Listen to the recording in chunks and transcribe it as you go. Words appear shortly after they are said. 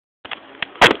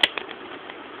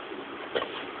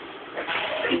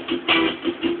Let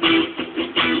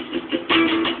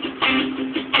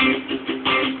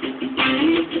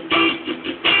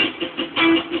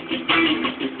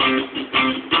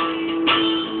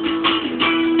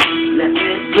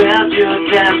me build you a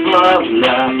temple of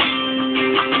love.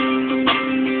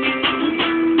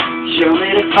 Show me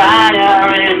the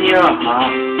fire in your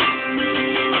heart.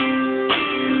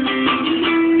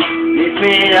 Lift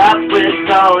me up with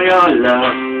all your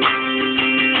love.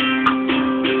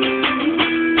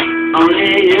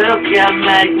 Only you can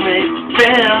make me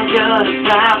feel good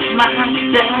about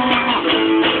myself.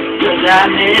 'Cause I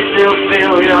need to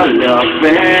feel your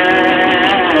loving,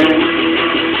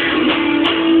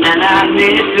 and I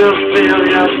need to feel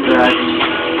your touch.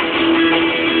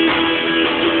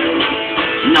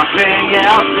 Nothing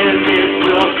else in this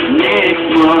world needs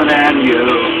more than you.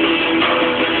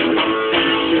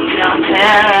 So come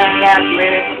here and let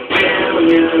me feel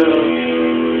you.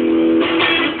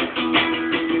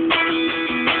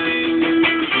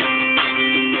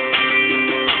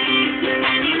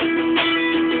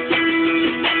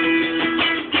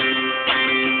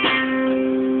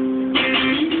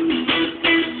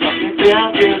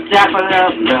 Build you a temple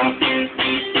of love.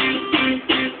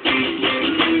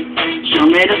 Show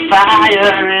me the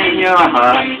fire in your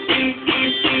heart.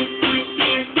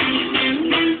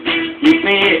 Lift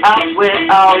me up with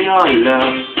all your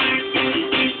love.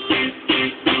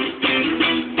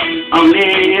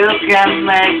 Only you can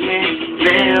make me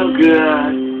feel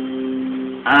good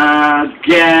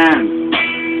again.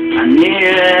 I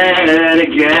need it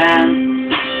again.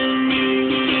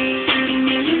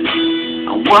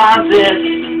 Want it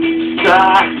to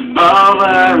start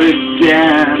over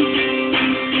again,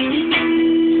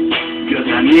 'cause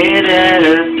I need it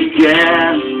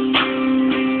again.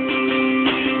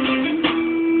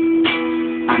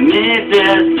 I need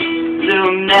this to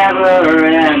never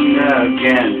end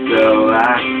again, so I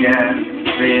can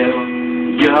feel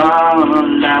your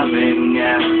loving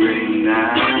every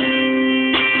night.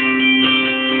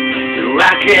 So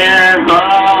I can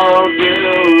hold you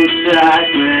tight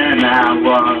when I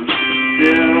want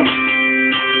to,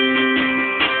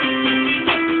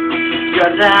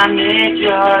 'cause I need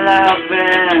your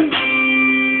loving,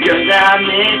 'cause I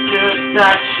need to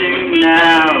touch you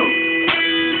now.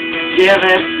 Give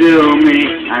it to me,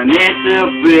 I need to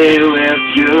be with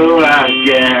you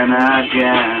again,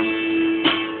 again,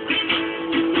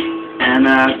 and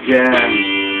again,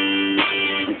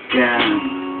 again.